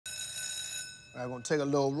I'm gonna take a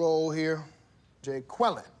little roll here. Jay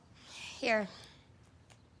Quellen. Here.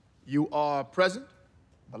 You are present.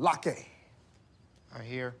 Balake. I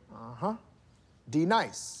hear. Uh-huh. D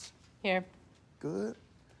Nice. Here. Good.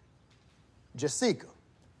 Jessica.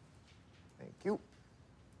 Thank you.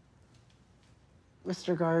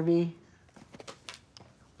 Mr. Garvey.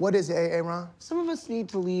 What is it, A.A. Ron? Some of us need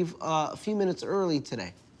to leave a few minutes early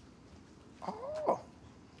today. Oh.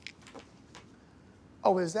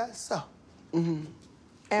 Oh, is that so? Mm-hmm.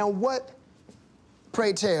 And what,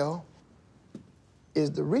 pray tell,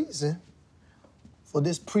 is the reason for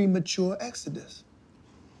this premature exodus?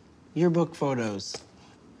 Yearbook photos.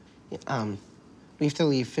 We have to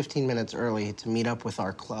leave 15 minutes early to meet up with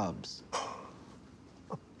our clubs.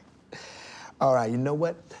 All right, you know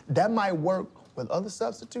what? That might work with other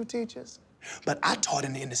substitute teachers, but I taught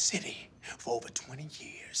in the inner city for over 20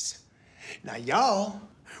 years. Now, y'all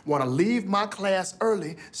want to leave my class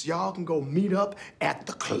early so y'all can go meet up at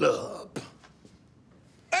the club.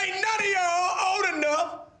 Ain't none of y'all old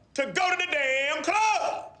enough to go to the damn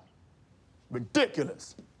club.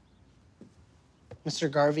 Ridiculous. Mr.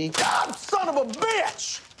 Garvey? God, son of a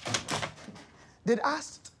bitch! Did I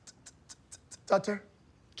stutter?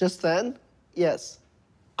 Just then? Yes.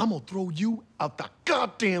 I'm gonna throw you out the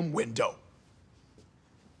goddamn window.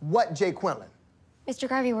 What, Jay Quinlan? Mr.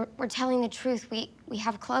 Garvey, we're telling the truth. We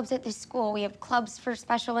have clubs at this school. We have clubs for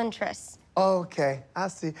special interests. Okay, I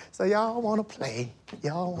see. So y'all wanna play.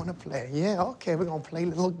 Y'all wanna play. Yeah, okay, we're gonna play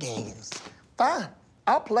little games. Fine,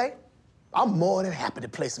 I'll play. I'm more than happy to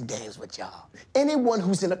play some games with y'all. Anyone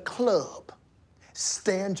who's in a club,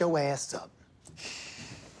 stand your ass up.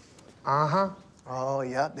 Uh-huh. Oh,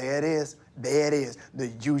 yeah, there it is. There it is, the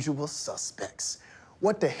usual suspects.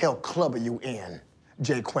 What the hell club are you in,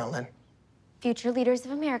 Jay Quinlan? Future Leaders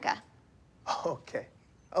of America. Okay,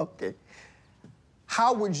 okay.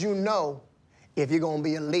 How would you know if you're gonna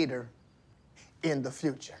be a leader in the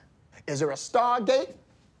future? Is there a Stargate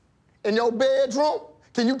in your bedroom?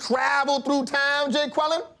 Can you travel through time, Jay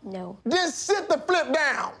Quellen? No. Just sit the flip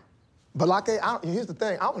down. Balake, here's the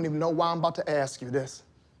thing. I don't even know why I'm about to ask you this.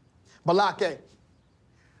 Balake,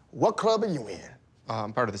 what club are you in?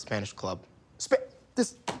 I'm part of the Spanish club.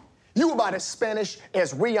 You about as Spanish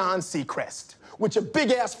as Rion Seacrest with your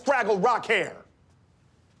big-ass Fraggle Rock hair.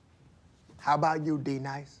 How about you,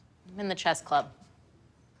 D-Nice? I'm in the chess club.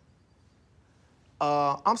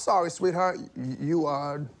 I'm sorry, sweetheart. You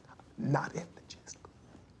are not in the chess club.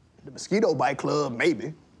 The mosquito bite club,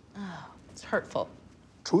 maybe. Oh, it's hurtful.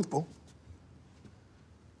 Truthful.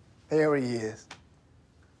 There he is.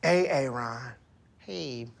 A.A. Ron.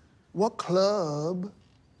 Hey. What club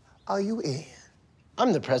are you in?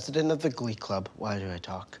 I'm the president of the Glee Club. Why do I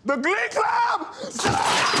talk? The Glee Club?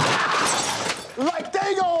 Like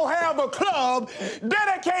they gonna have a club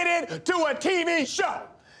dedicated to a TV show.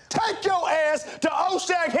 Take your ass to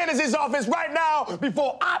Oshag Hennessy's office right now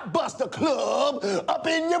before I bust a club up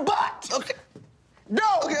in your butt. Okay. Go.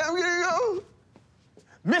 Okay, I'm gonna go.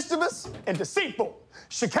 Mischievous and deceitful,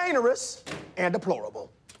 chicanerous and deplorable.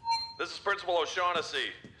 This is Principal O'Shaughnessy.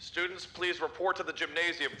 Students, please report to the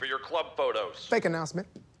gymnasium for your club photos. Fake announcement.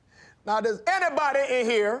 Now, does anybody in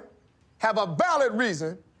here have a valid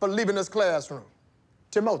reason for leaving this classroom?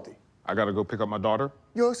 Timothy. I gotta go pick up my daughter.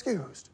 You're excused.